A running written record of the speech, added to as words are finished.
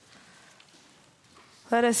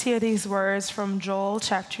Let us hear these words from Joel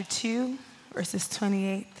chapter 2, verses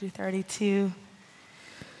 28 through 32.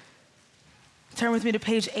 Turn with me to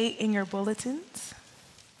page 8 in your bulletins.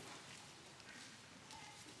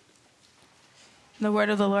 The word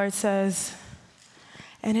of the Lord says,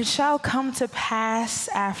 "And it shall come to pass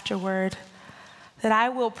afterward that I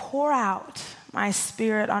will pour out my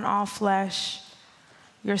spirit on all flesh.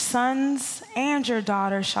 Your sons and your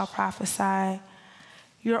daughters shall prophesy.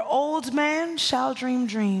 Your old men shall dream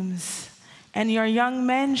dreams, and your young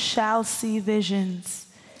men shall see visions.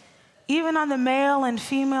 Even on the male and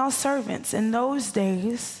female servants in those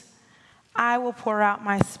days, I will pour out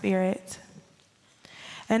my spirit.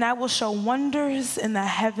 And I will show wonders in the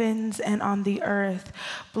heavens and on the earth,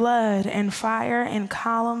 blood and fire and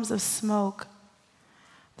columns of smoke.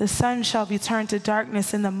 The sun shall be turned to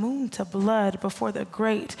darkness and the moon to blood before the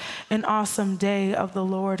great and awesome day of the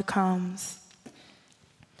Lord comes.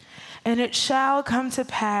 And it shall come to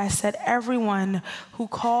pass that everyone who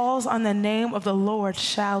calls on the name of the Lord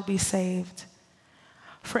shall be saved.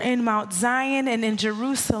 For in Mount Zion and in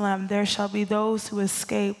Jerusalem there shall be those who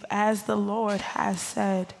escape, as the Lord has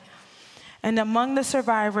said. And among the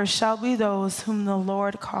survivors shall be those whom the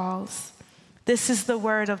Lord calls." This is the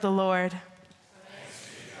word of the Lord.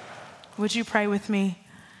 Would you pray with me?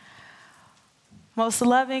 Most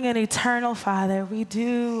loving and eternal Father, we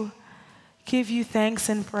do give you thanks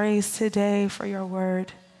and praise today for your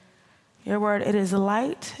word. Your word, it is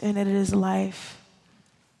light and it is life.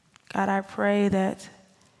 God, I pray that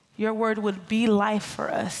your word would be life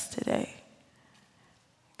for us today.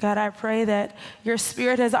 God, I pray that your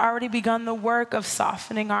spirit has already begun the work of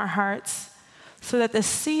softening our hearts so that the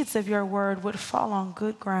seeds of your word would fall on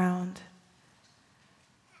good ground.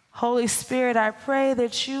 Holy Spirit, I pray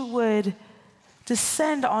that you would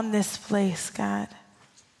descend on this place, God.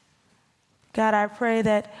 God, I pray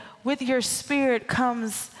that with your spirit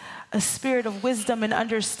comes a spirit of wisdom and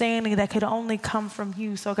understanding that could only come from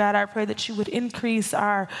you. So God, I pray that you would increase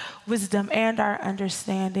our wisdom and our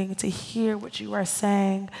understanding to hear what you are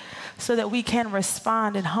saying so that we can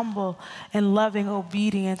respond in humble and loving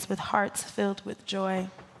obedience with hearts filled with joy.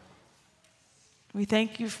 We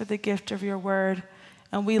thank you for the gift of your word,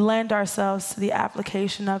 and we lend ourselves to the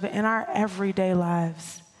application of it in our everyday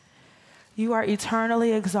lives. You are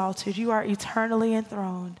eternally exalted. You are eternally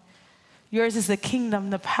enthroned. Yours is the kingdom,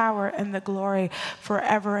 the power, and the glory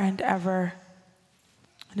forever and ever.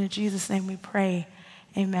 And in Jesus' name we pray,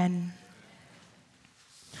 amen.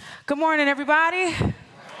 Good morning, everybody.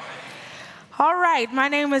 All right, my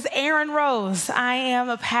name is Erin Rose. I am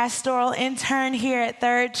a pastoral intern here at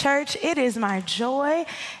Third Church. It is my joy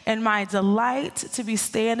and my delight to be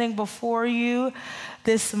standing before you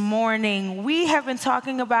this morning. We have been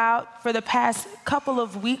talking about, for the past couple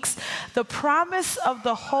of weeks, the promise of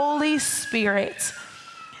the Holy Spirit.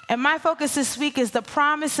 And my focus this week is the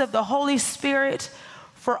promise of the Holy Spirit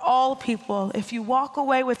for all people. If you walk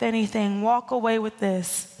away with anything, walk away with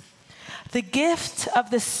this. The gift of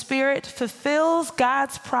the Spirit fulfills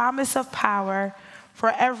God's promise of power for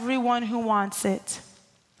everyone who wants it.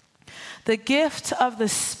 The gift of the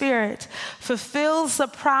Spirit fulfills the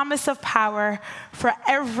promise of power for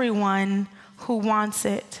everyone who wants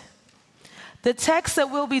it. The text that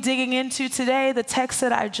we'll be digging into today, the text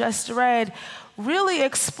that I just read, really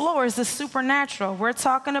explores the supernatural. We're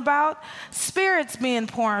talking about spirits being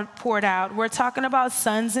poured out. We're talking about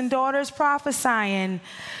sons and daughters prophesying,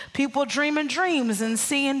 people dreaming dreams and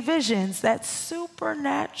seeing visions. That's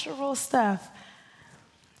supernatural stuff.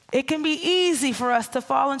 It can be easy for us to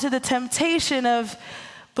fall into the temptation of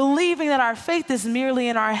believing that our faith is merely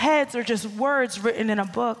in our heads or just words written in a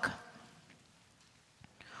book.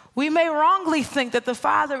 We may wrongly think that the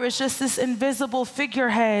Father is just this invisible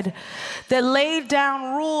figurehead that laid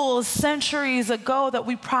down rules centuries ago that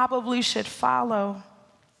we probably should follow.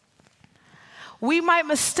 We might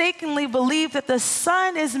mistakenly believe that the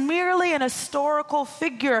Son is merely an historical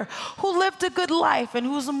figure who lived a good life and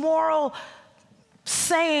whose moral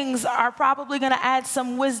sayings are probably going to add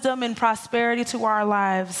some wisdom and prosperity to our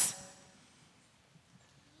lives.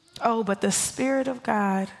 Oh, but the Spirit of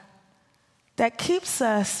God that keeps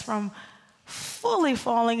us from fully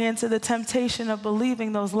falling into the temptation of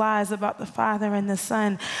believing those lies about the Father and the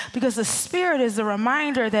Son, because the Spirit is a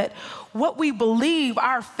reminder that what we believe,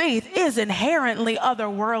 our faith, is inherently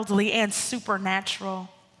otherworldly and supernatural.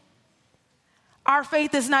 Our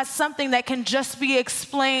faith is not something that can just be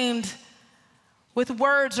explained with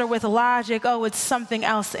words or with logic. Oh, it's something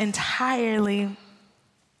else entirely.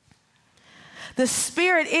 The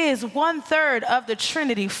Spirit is 1/3 of the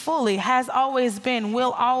Trinity fully, has always been,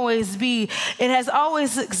 will always be. It has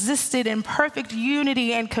always existed in perfect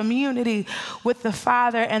unity and community with the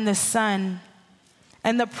Father and the Son.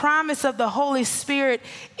 And the promise of the Holy Spirit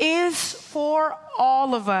is for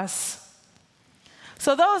all of us.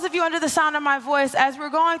 So those of you under the sound of my voice, as we're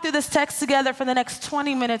going through this text together for the next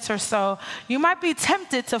 20 minutes or so, you might be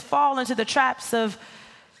tempted to fall into the traps of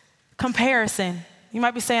comparison. You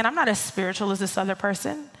might be saying, I'm not as spiritual as this other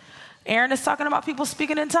person. Aaron is talking about people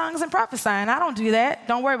speaking in tongues and prophesying. I don't do that.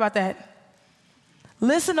 Don't worry about that.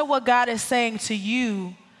 Listen to what God is saying to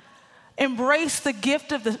you. Embrace the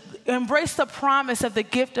promise of the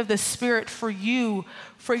gift of the Spirit for you,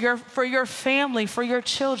 for your family, for your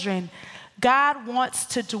children. God wants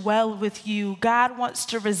to dwell with you. God wants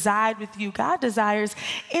to reside with you. God desires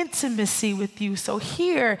intimacy with you. So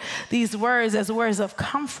hear these words as words of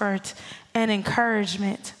comfort and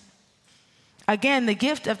encouragement. Again, the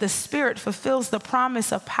gift of the Spirit fulfills the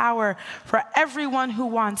promise of power for everyone who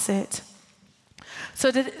wants it. So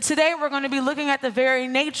today we're going to be looking at the very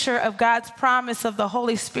nature of God's promise of the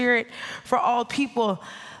Holy Spirit for all people.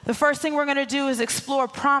 The first thing we're going to do is explore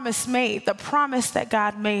promise made, the promise that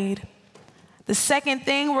God made. The second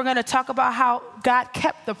thing, we're going to talk about how God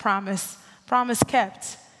kept the promise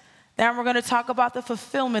kept. Then we're going to talk about the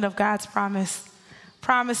fulfillment of God's promise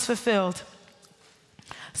fulfilled.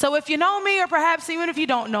 So if you know me, or perhaps even if you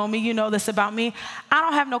don't know me, you know this about me, I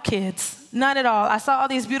don't have no kids, none at all. I saw all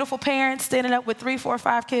these beautiful parents standing up with 3, 4,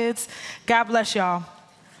 5 kids. God bless y'all.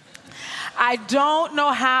 I don't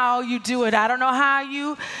know how you do it. I don't know how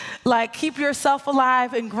you keep yourself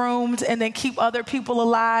alive and groomed and then keep other people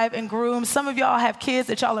alive and groomed. Some of y'all have kids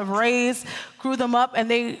that y'all have raised, grew them up, and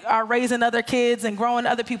they are raising other kids and growing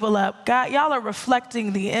other people up. God, y'all are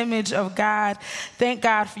reflecting the image of God. Thank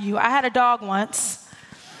God for you. I had a dog once.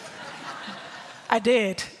 I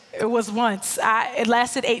did. It was once. It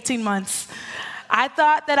lasted 18 months. I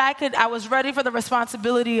thought that I was ready for the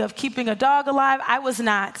responsibility of keeping a dog alive. I was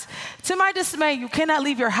not. To my dismay, you cannot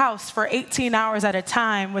leave your house for 18 hours at a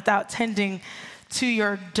time without tending to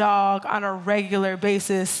your dog on a regular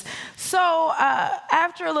basis. So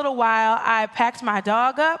after a little while, I packed my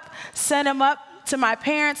dog up, sent him up to my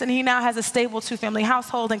parents, and he now has a stable 2-family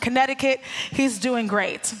household in Connecticut. He's doing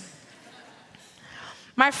great.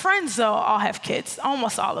 My friends, though, all have kids,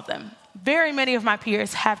 almost all of them. Very many of my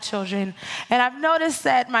peers have children, and I've noticed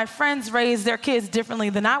that my friends raise their kids differently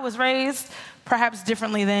than I was raised, perhaps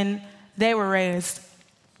differently than they were raised.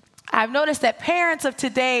 I've noticed that parents of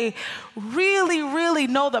today really, really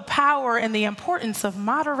know the power and the importance of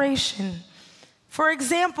moderation. For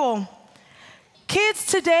example, kids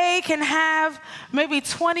today can have maybe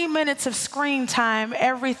 20 minutes of screen time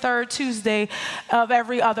every third Tuesday of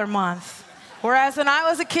every other month. Whereas when I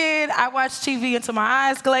was a kid, I watched TV until my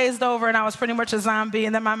eyes glazed over and I was pretty much a zombie.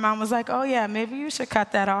 And then my mom was like, oh yeah, maybe you should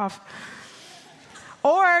cut that off.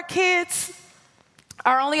 Or kids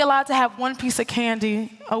are only allowed to have 1 piece of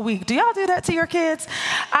candy a week. Do y'all do that to your kids?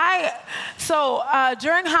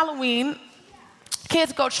 During Halloween,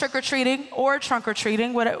 kids go trick-or-treating or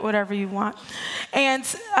trunk-or-treating, whatever you want. And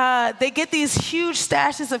they get these huge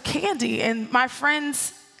stashes of candy. And my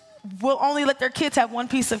friends will only let their kids have 1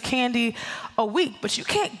 piece of candy a week, but you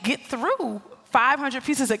can't get through 500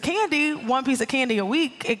 pieces of candy, 1 piece of candy a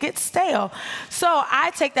week. It gets stale. So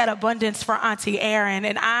I take that abundance for Auntie Erin,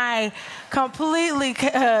 and I completely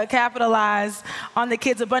capitalize on the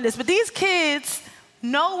kids' abundance. But these kids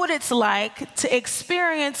know what it's like to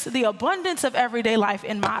experience the abundance of everyday life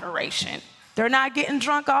in moderation. They're not getting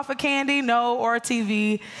drunk off of candy, or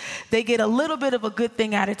TV. They get a little bit of a good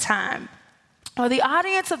thing at a time. Well, the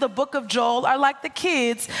audience of the book of Joel are like the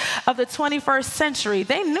kids of the 21st century.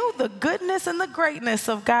 They knew the goodness and the greatness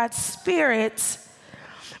of God's Spirit,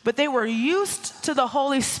 but they were used to the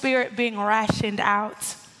Holy Spirit being rationed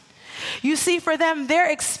out. You see, for them, their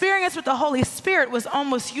experience with the Holy Spirit was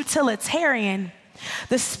almost utilitarian.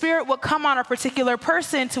 The Spirit would come on a particular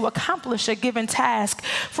person to accomplish a given task.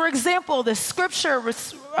 For example, the scripture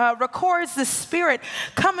records the Spirit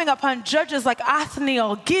coming upon judges like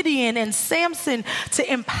Othniel, Gideon, and Samson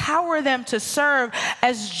to empower them to serve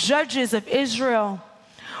as judges of Israel.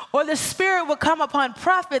 Or the Spirit would come upon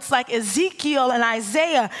prophets like Ezekiel and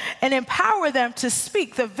Isaiah and empower them to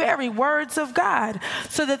speak the very words of God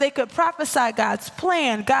so that they could prophesy God's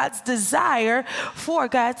plan, God's desire for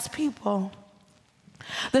God's people.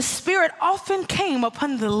 The Spirit often came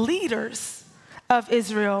upon the leaders of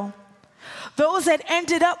Israel, those that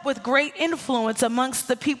ended up with great influence amongst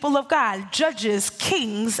the people of God, judges,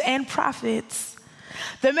 kings, and prophets.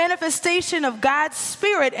 The manifestation of God's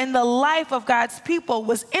Spirit in the life of God's people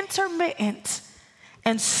was intermittent.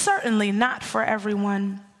 and certainly not for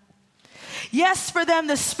everyone. Yes, for them,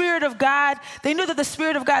 the Spirit of God, they knew that the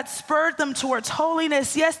Spirit of God spurred them towards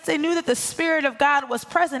holiness. Yes, they knew that the Spirit of God was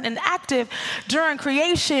present and active during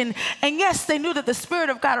creation. And yes, they knew that the Spirit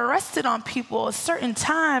of God rested on people at certain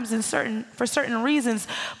times and for certain reasons,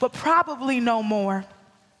 but probably no more.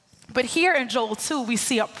 But here in Joel 2, we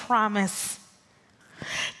see a promise.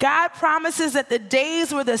 God promises that the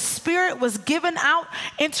days where the Spirit was given out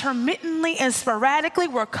intermittently and sporadically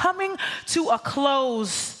were coming to a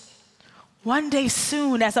close. One day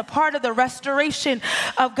soon, as a part of the restoration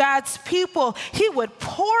of God's people, he would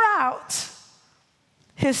pour out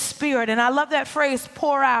his Spirit. And I love that phrase,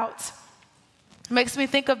 pour out. It makes me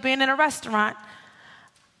think of being in a restaurant.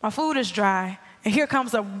 My food is dry, and here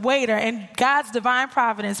comes a waiter in God's divine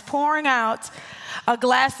providence pouring out a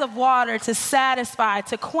glass of water to satisfy,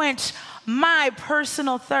 to quench my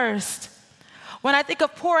personal thirst. When I think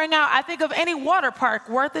of pouring out, I think of any water park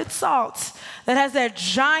worth its salt that has that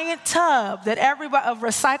giant tub that everybody of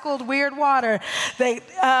recycled weird water.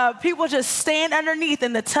 People just stand underneath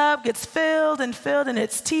and the tub gets filled and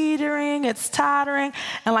it's teetering, it's tottering,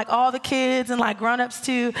 and like all the kids and like grown-ups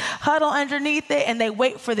too huddle underneath it and they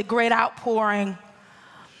wait for the great outpouring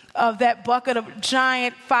of that bucket of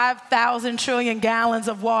giant 5,000 trillion gallons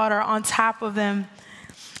of water on top of them.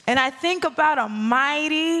 And I think about a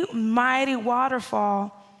mighty, mighty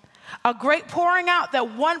waterfall, a great pouring out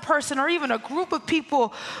that one person or even a group of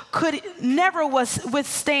people could never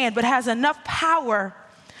withstand, but has enough power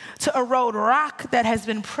to erode rock that has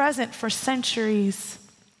been present for centuries.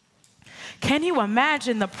 Can you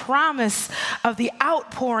imagine the promise of the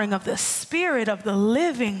outpouring of the Spirit of the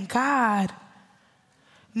living God?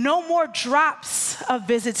 No more drops of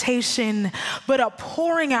visitation, but a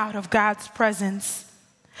pouring out of God's presence.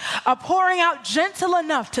 A pouring out gentle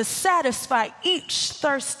enough to satisfy each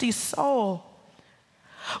thirsty soul.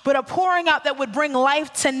 But a pouring out that would bring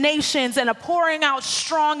life to nations, and a pouring out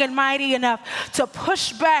strong and mighty enough to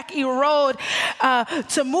push back, erode,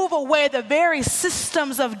 to move away the very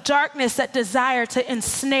systems of darkness that desire to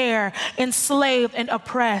ensnare, enslave, and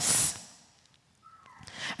oppress.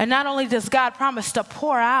 And not only does God promise to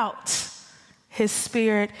pour out his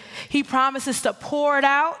Spirit, he promises to pour it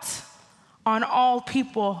out on all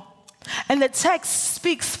people. And the text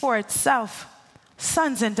speaks for itself.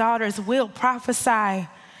 Sons and daughters will prophesy.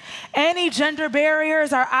 Any gender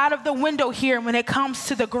barriers are out of the window here when it comes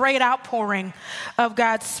to the great outpouring of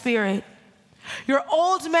God's Spirit. Your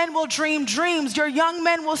old men will dream dreams. Your young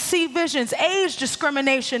men will see visions. Age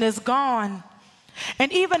discrimination is gone.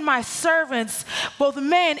 And even my servants, both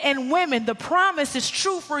men and women, the promise is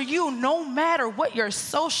true for you no matter what your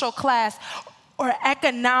social class or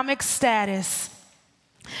economic status.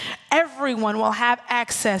 Everyone will have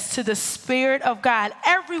access to the Spirit of God.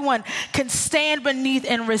 Everyone can stand beneath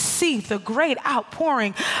and receive the great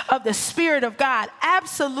outpouring of the Spirit of God.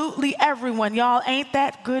 Absolutely everyone. Y'all, ain't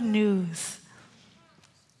that good news?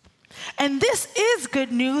 And this is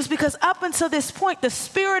good news because up until this point, the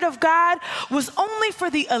Spirit of God was only for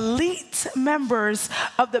the elite members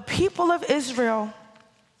of the people of Israel.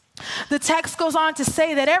 The text goes on to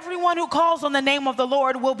say that everyone who calls on the name of the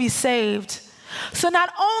Lord will be saved. So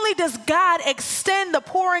not only does God extend the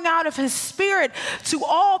pouring out of his Spirit to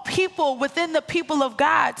all people within the people of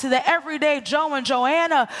God, to the everyday Joe and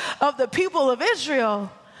Joanna of the people of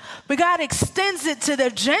Israel, but God extends it to the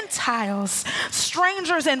Gentiles,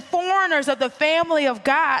 strangers and foreigners of the family of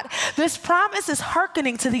God. This promise is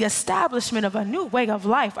hearkening to the establishment of a new way of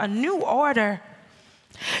life, a new order.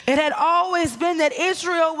 It had always been that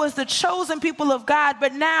Israel was the chosen people of God,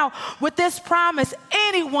 but now with this promise,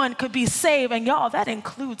 anyone could be saved. And y'all, that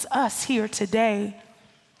includes us here today.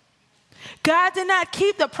 God did not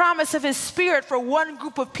keep the promise of his Spirit for one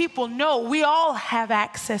group of people. No, we all have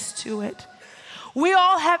access to it. We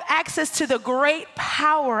all have access to the great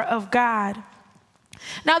power of God.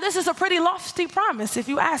 Now, this is a pretty lofty promise, if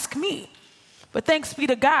you ask me. But thanks be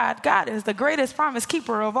to God, God is the greatest promise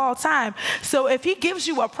keeper of all time. So if he gives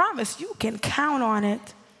you a promise, you can count on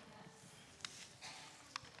it.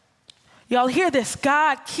 Y'all hear this?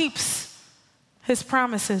 God keeps his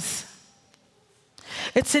promises.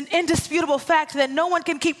 It's an indisputable fact that no one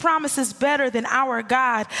can keep promises better than our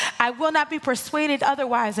God. I will not be persuaded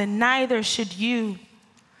otherwise, and neither should you.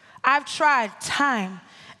 I've tried time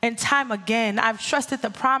and time again. I've trusted the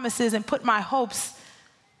promises and put my hopes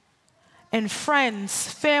in friends,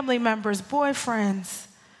 family members, boyfriends,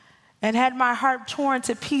 and had my heart torn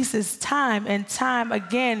to pieces time and time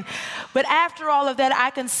again. But after all of that,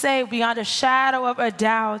 I can say beyond a shadow of a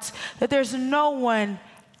doubt that there's no one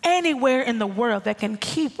anywhere in the world that can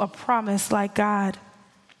keep a promise like God.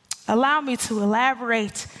 Allow me to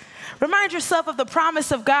elaborate. Remind yourself of the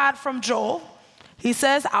promise of God from Joel. He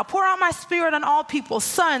says, I'll pour out my spirit on all people,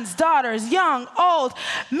 sons, daughters, young, old,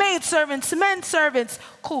 maidservants, men servants.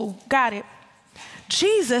 Cool, got it.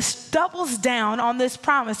 Jesus doubles down on this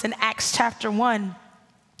promise in Acts chapter 1.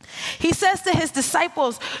 He says to his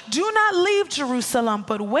disciples, do not leave Jerusalem,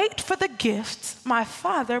 but wait for the gifts my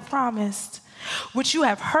Father promised, which you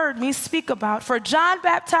have heard me speak about. For John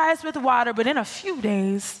baptized with water, but in a few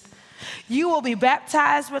days you will be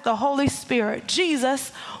baptized with the Holy Spirit.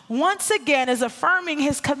 Jesus, once again, is affirming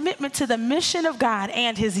his commitment to the mission of God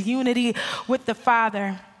and his unity with the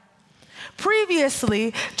Father.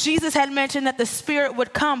 Previously, Jesus had mentioned that the Spirit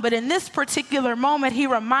would come, but in this particular moment, he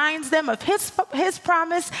reminds them of his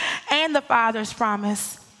promise and the Father's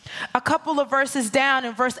promise. A couple of verses down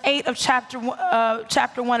in verse 8 of chapter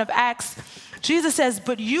 1 of Acts, Jesus says,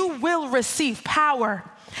 but you will receive power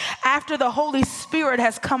after the Holy Spirit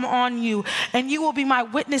has come on you, and you will be my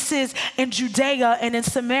witnesses in Judea and in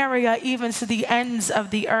Samaria, even to the ends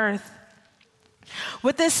of the earth.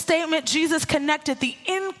 With this statement, Jesus connected the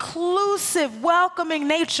inclusive, welcoming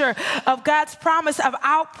nature of God's promise of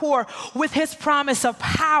outpour with his promise of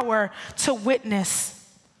power to witness.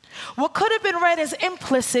 What could have been read as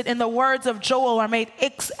implicit in the words of Joel are made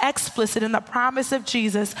explicit in the promise of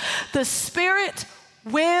Jesus. The Spirit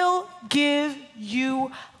will give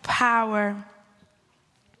you power.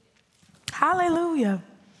 Hallelujah.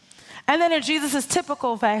 And then in Jesus'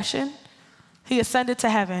 typical fashion, he ascended to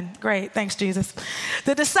heaven. Great, thanks, Jesus.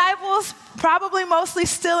 The disciples, probably mostly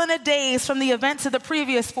still in a daze from the events of the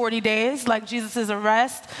previous 40 days, like Jesus'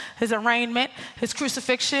 arrest, his arraignment, his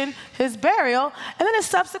crucifixion, his burial, and then his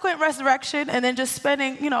subsequent resurrection, and then just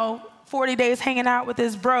spending, 40 days hanging out with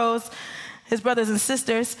his bros, his brothers and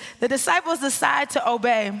sisters. The disciples decide to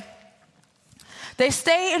obey. They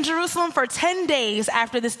stay in Jerusalem for 10 days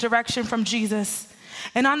after this direction from Jesus.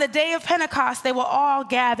 And on the day of Pentecost, they were all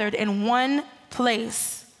gathered in one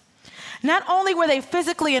place. Not only were they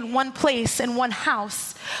physically in one place, in one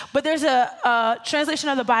house, but there's a translation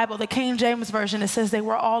of the Bible, the King James Version, that says they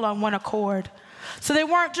were all on one accord. So they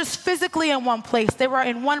weren't just physically in one place. They were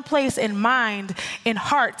in one place in mind, in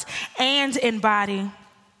heart, and in body.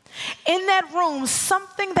 In that room,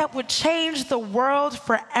 something that would change the world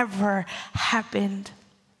forever happened.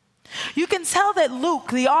 You can tell that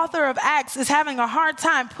Luke, the author of Acts, is having a hard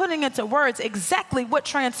time putting into words exactly what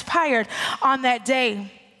transpired on that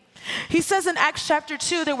day. He says in Acts chapter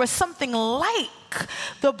 2, there was something like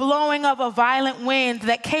the blowing of a violent wind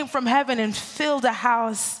that came from heaven and filled a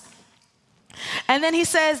house. And then he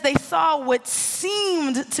says they saw what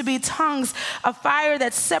seemed to be tongues of fire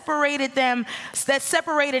that separated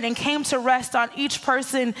and came to rest on each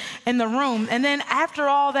person in the room. And then after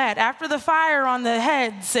all that, after the fire on the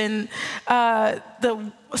heads and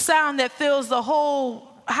the sound that fills the whole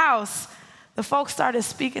house, the folks started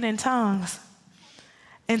speaking in tongues,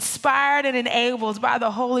 inspired and enabled by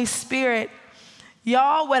the Holy Spirit.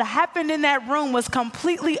 Y'all, what happened in that room was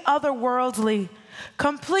completely otherworldly,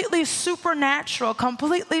 completely supernatural,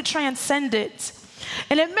 completely transcendent.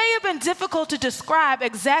 And it may have been difficult to describe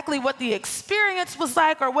exactly what the experience was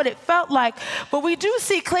like or what it felt like, but we do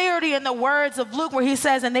see clarity in the words of Luke where he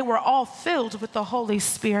says, and they were all filled with the Holy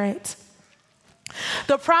Spirit.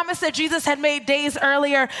 The promise that Jesus had made days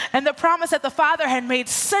earlier and the promise that the Father had made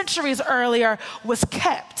centuries earlier was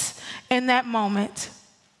kept in that moment.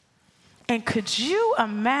 And could you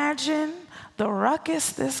imagine the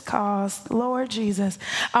ruckus this caused, Lord Jesus?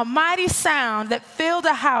 A mighty sound that filled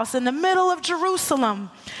a house in the middle of Jerusalem.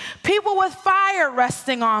 People with fire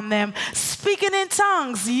resting on them, speaking in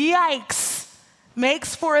tongues. Yikes.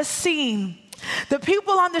 Makes for a scene. The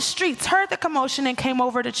people on the streets heard the commotion and came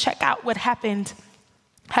over to check out what happened.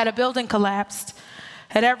 Had a building collapsed.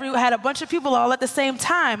 Had a bunch of people all at the same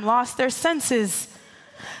time lost their senses.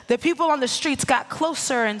 The people on the streets got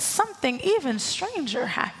closer and something even stranger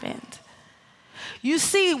happened. You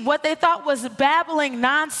see, what they thought was babbling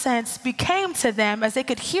nonsense became to them, as they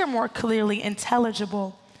could hear more clearly,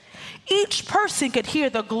 intelligible. Each person could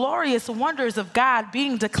hear the glorious wonders of God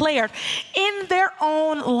being declared in their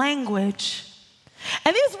own language.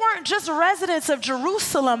 And these weren't just residents of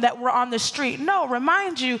Jerusalem that were on the street. No,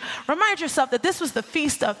 remind yourself that this was the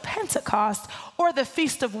Feast of Pentecost, or the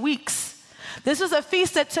Feast of Weeks. This was a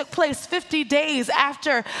feast that took place 50 days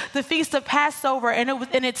after the Feast of Passover, and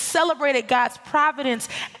it celebrated God's providence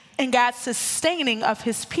and God's sustaining of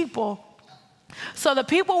his people. So the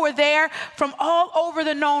people were there from all over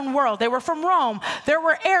the known world. They were from Rome. There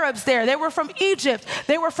were Arabs there. They were from Egypt.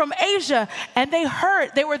 They were from Asia. And they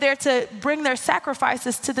were there to bring their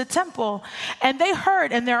sacrifices to the temple. And they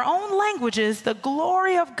heard in their own languages the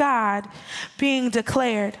glory of God being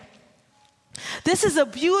declared. This is a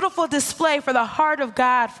beautiful display for the heart of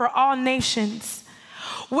God for all nations.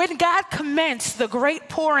 When God commenced the great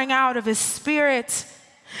pouring out of his Spirit,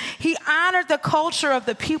 he honored the culture of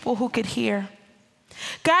the people who could hear.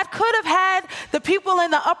 God could have had the people in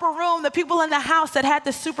the upper room, the people in the house that had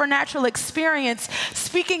the supernatural experience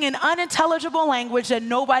speaking in unintelligible language that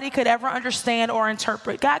nobody could ever understand or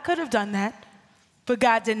interpret. God could have done that, but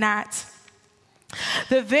God did not.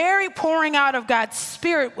 The very pouring out of God's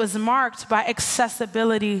Spirit was marked by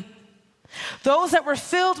accessibility. Those that were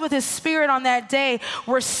filled with his Spirit on that day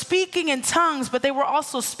were speaking in tongues, but they were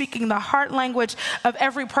also speaking the heart language of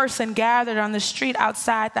every person gathered on the street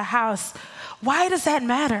outside the house. Why does that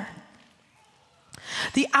matter?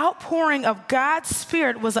 The outpouring of God's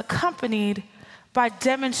Spirit was accompanied by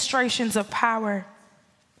demonstrations of power.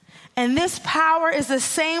 And this power is the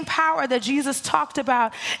same power that Jesus talked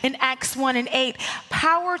about in Acts 1:8,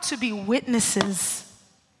 power to be witnesses.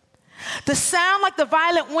 The sound like the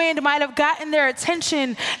violent wind might have gotten their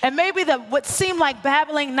attention, and maybe what seemed like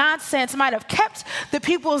babbling nonsense might have kept the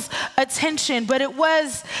people's attention, but it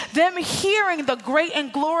was them hearing the great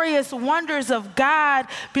and glorious wonders of God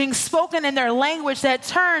being spoken in their language that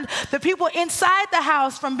turned the people inside the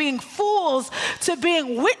house from being fools to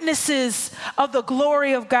being witnesses of the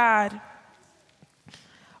glory of God.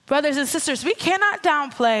 Brothers and sisters, we cannot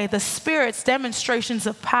downplay the Spirit's demonstrations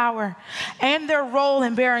of power and their role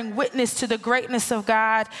in bearing witness to the greatness of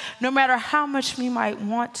God, no matter how much we might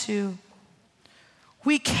want to.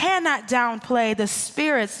 We cannot downplay the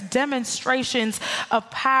Spirit's demonstrations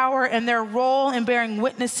of power and their role in bearing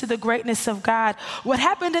witness to the greatness of God. What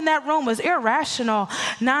happened in that room was irrational,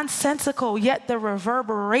 nonsensical, yet the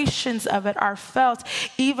reverberations of it are felt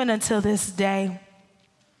even until this day.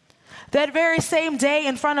 That very same day,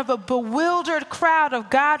 in front of a bewildered crowd of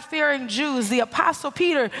God-fearing Jews, the Apostle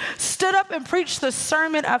Peter stood up and preached the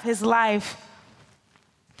sermon of his life.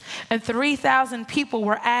 And 3,000 people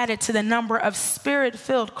were added to the number of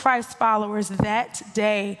Spirit-filled Christ followers that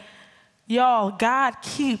day. Y'all, God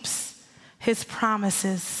keeps his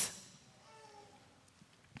promises.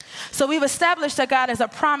 So we've established that God is a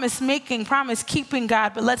promise-making, promise-keeping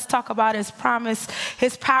God, but let's talk about his promise,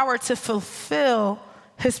 his power to fulfill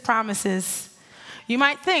his promises. You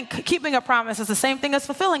might think keeping a promise is the same thing as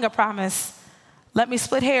fulfilling a promise. Let me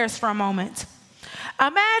split hairs for a moment.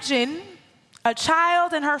 Imagine a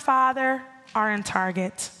child and her father are in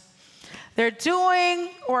Target. They're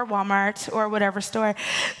doing, or Walmart, or whatever store.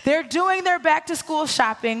 They're doing their back to school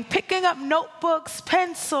shopping, picking up notebooks,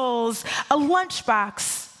 pencils, a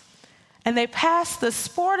lunchbox. And they pass the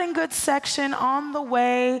sporting goods section on the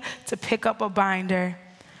way to pick up a binder.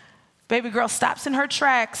 Baby girl stops in her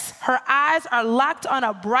tracks. Her eyes are locked on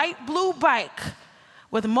a bright blue bike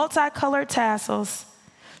with multicolored tassels.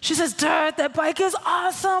 She says, "Dad, that bike is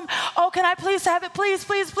awesome. Oh, can I please have it? Please,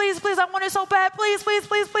 please, please, please. I want it so bad. Please, please,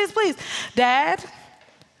 please, please, please." Dad,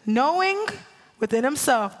 knowing within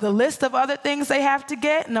himself the list of other things they have to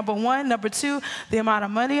get, number one, number two, the amount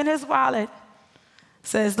of money in his wallet,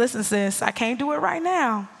 says, "Listen, sis, I can't do it right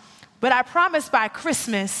now, but I promise by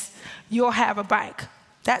Christmas you'll have a bike."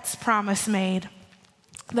 That's promise made.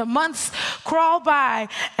 The months crawl by,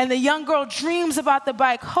 and the young girl dreams about the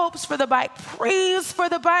bike, hopes for the bike, prays for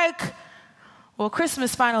the bike. Well,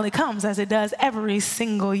 Christmas finally comes, as it does every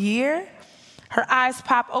single year. Her eyes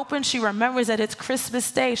pop open. She remembers that it's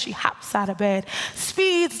Christmas Day. She hops out of bed,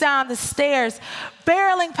 speeds down the stairs,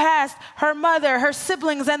 barreling past her mother, her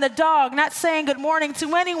siblings, and the dog, not saying good morning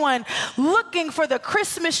to anyone, looking for the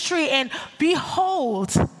Christmas tree, and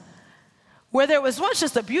behold, where there was once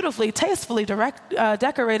just a beautifully, tastefully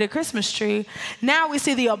decorated Christmas tree, now we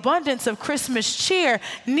see the abundance of Christmas cheer,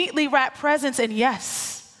 neatly wrapped presents, and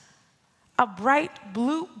yes, a bright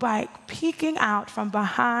blue bike peeking out from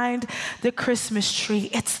behind the Christmas tree.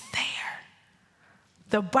 It's there.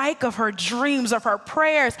 The bike of her dreams, of her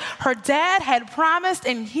prayers. Her dad had promised,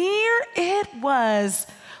 and here it was,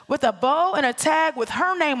 with a bow and a tag with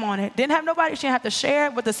her name on it. Didn't have nobody, she didn't have to share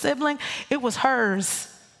it with a sibling. It was hers.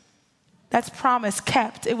 That's promise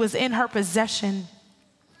kept. It was in her possession.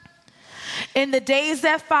 In the days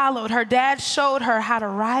that followed, her dad showed her how to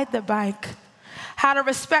ride the bike, how to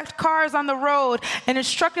respect cars on the road, and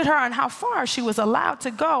instructed her on how far she was allowed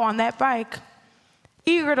to go on that bike.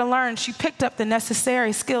 Eager to learn, she picked up the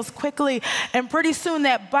necessary skills quickly, and pretty soon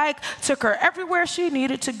that bike took her everywhere she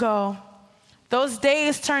needed to go. Those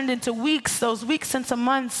days turned into weeks, those weeks into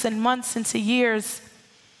months, and months into years.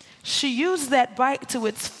 She used that bike to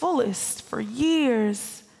its fullest for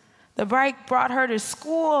years. The bike brought her to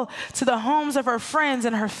school, to the homes of her friends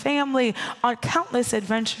and her family, on countless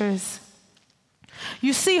adventures.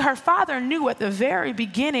 You see, her father knew at the very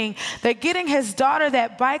beginning that getting his daughter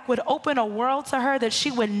that bike would open a world to her that she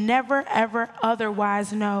would never, ever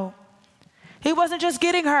otherwise know. He wasn't just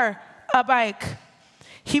getting her a bike.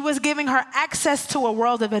 He was giving her access to a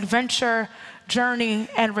world of adventure, journey,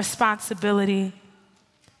 and responsibility.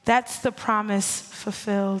 That's the promise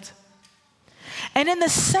fulfilled. And in the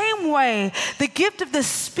same way, the gift of the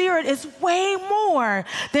Spirit is way more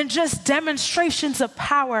than just demonstrations of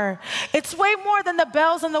power. It's way more than the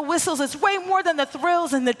bells and the whistles. It's way more than the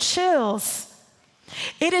thrills and the chills.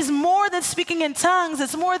 It is more than speaking in tongues.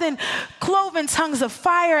 It's more than cloven tongues of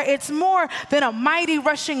fire. It's more than a mighty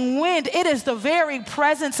rushing wind. It is the very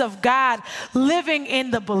presence of God living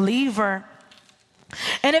in the believer.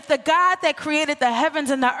 And if the God that created the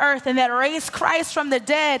heavens and the earth and that raised Christ from the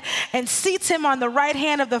dead and seats him on the right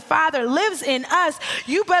hand of the Father lives in us,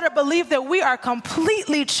 you better believe that we are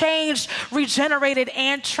completely changed, regenerated,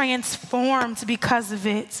 and transformed because of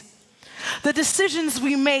it. The decisions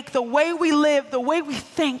we make, the way we live, the way we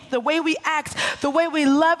think, the way we act, the way we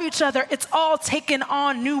love each other, it's all taken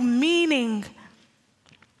on new meaning.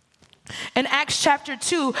 In Acts chapter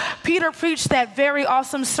 2, Peter preached that very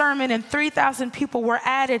awesome sermon, and 3,000 people were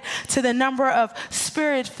added to the number of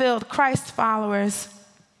Spirit-filled Christ followers.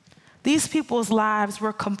 These people's lives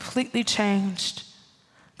were completely changed.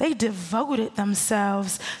 They devoted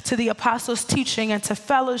themselves to the apostles' teaching and to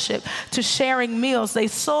fellowship, to sharing meals. They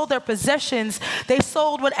sold their possessions. They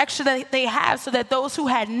sold what extra they had so that those who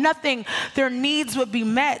had nothing, their needs would be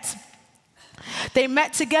met. They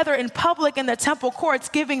met together in public in the temple courts,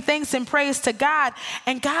 giving thanks and praise to God,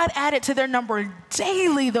 and God added to their number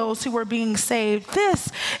daily those who were being saved.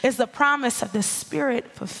 This is the promise of the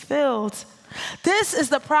Spirit fulfilled. This is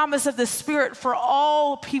the promise of the Spirit for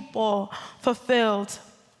all people fulfilled.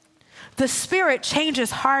 The Spirit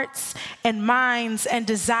changes hearts and minds and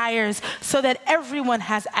desires so that everyone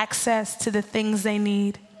has access to the things they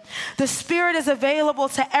need. The Spirit is available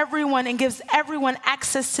to everyone and gives everyone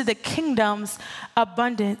access to the kingdom's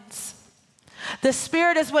abundance. The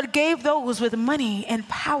Spirit is what gave those with money and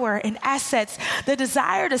power and assets the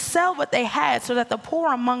desire to sell what they had so that the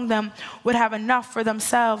poor among them would have enough for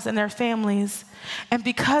themselves and their families. And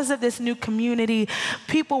because of this new community,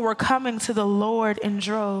 people were coming to the Lord in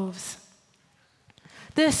droves.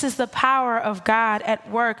 This is the power of God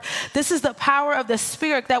at work. This is the power of the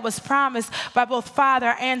Spirit that was promised by both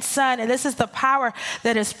Father and Son. And this is the power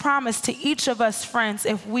that is promised to each of us, friends,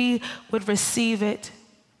 if we would receive it.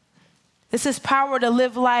 This is power to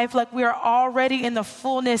live life like we are already in the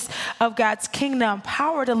fullness of God's kingdom.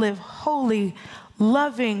 Power to live holy,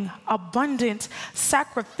 loving, abundant,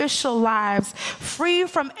 sacrificial lives, free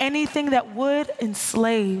from anything that would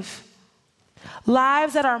enslave.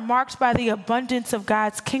 Lives that are marked by the abundance of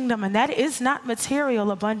God's kingdom, and that is not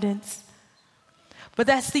material abundance, but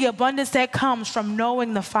that's the abundance that comes from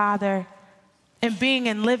knowing the Father and being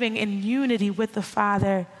and living in unity with the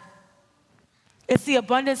Father. It's the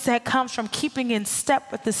abundance that comes from keeping in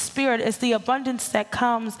step with the Spirit. It's the abundance that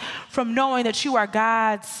comes from knowing that you are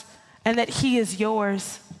God's and that He is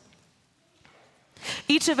yours.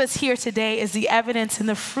 Each of us here today is the evidence and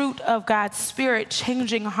the fruit of God's Spirit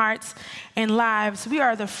changing hearts and lives. We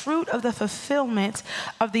are the fruit of the fulfillment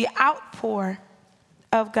of the outpour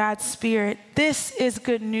of God's Spirit. This is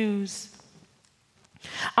good news.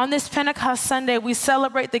 On this Pentecost Sunday, we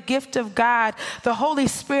celebrate the gift of God, the Holy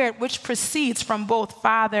Spirit, which proceeds from both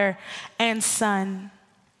Father and Son.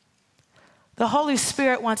 The Holy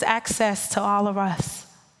Spirit wants access to all of us.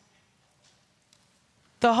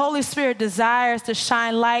 The Holy Spirit desires to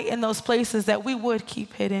shine light in those places that we would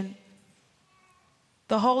keep hidden.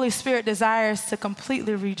 The Holy Spirit desires to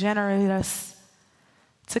completely regenerate us,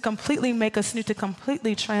 to completely make us new, to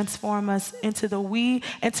completely transform us into the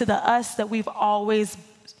us that we've always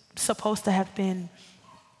supposed to have been.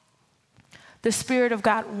 The Spirit of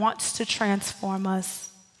God wants to transform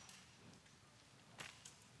us.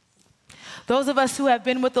 Those of us who have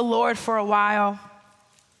been with the Lord for a while,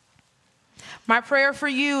 my prayer for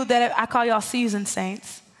you, that I call y'all seasoned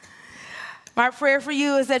saints, my prayer for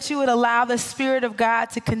you is that you would allow the Spirit of God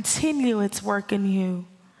to continue its work in you,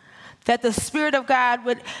 that the Spirit of God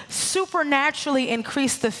would supernaturally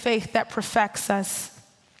increase the faith that perfects us.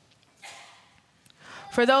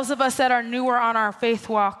 For those of us that are newer on our faith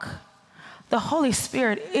walk, the Holy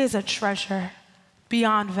Spirit is a treasure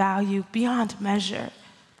beyond value, beyond measure.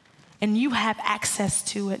 and you have access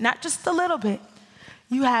to it, not just a little bit.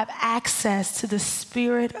 You have access to the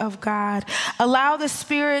Spirit of God. Allow the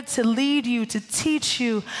Spirit to lead you, to teach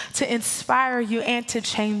you, to inspire you, and to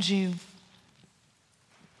change you.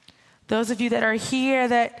 Those of you that are here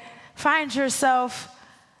that find yourself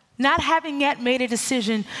not having yet made a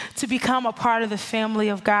decision to become a part of the family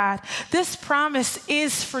of God, this promise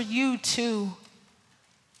is for you too.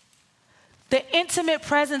 The intimate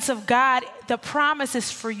presence of God, the promise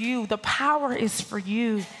is for you. The power is for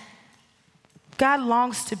you. God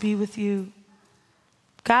longs to be with you.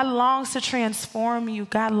 God longs to transform you.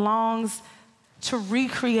 God longs to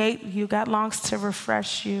recreate you. God longs to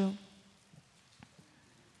refresh you.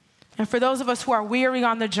 And for those of us who are weary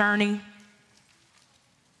on the journey,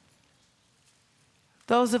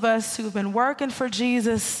 those of us who've been working for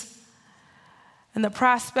Jesus, and the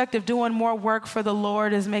prospect of doing more work for the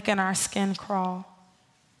Lord is making our skin crawl.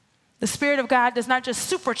 The Spirit of God does not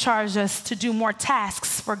just supercharge us to do more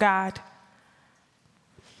tasks for God.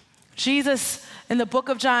 Jesus, in the book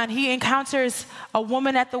of John, he encounters a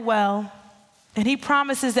woman at the well, and he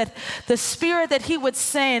promises that the Spirit that he would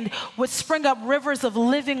send would spring up rivers of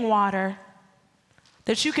living water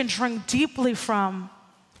that you can drink deeply from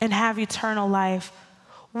and have eternal life.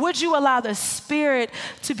 Would you allow the Spirit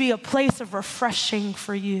to be a place of refreshing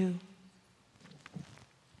for you?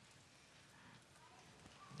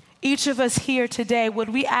 Each of us here today, would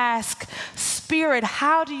we ask, Spirit,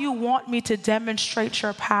 how do you want me to demonstrate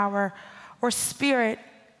your power? Or Spirit,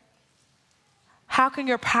 how can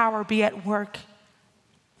your power be at work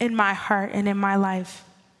in my heart and in my life?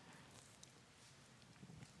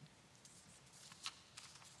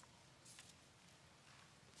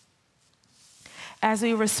 As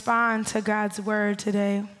we respond to God's word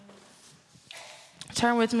today,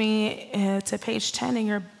 turn with me to page 10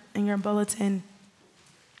 in your bulletin.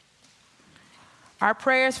 Our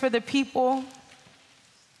prayers for the people.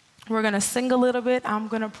 We're going to sing a little bit. I'm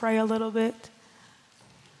going to pray a little bit.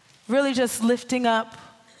 Really just lifting up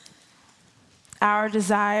our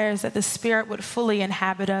desires that the Spirit would fully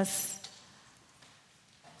inhabit us,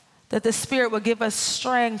 that the Spirit would give us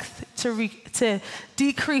strength to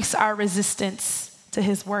decrease our resistance to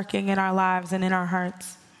his working in our lives and in our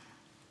hearts.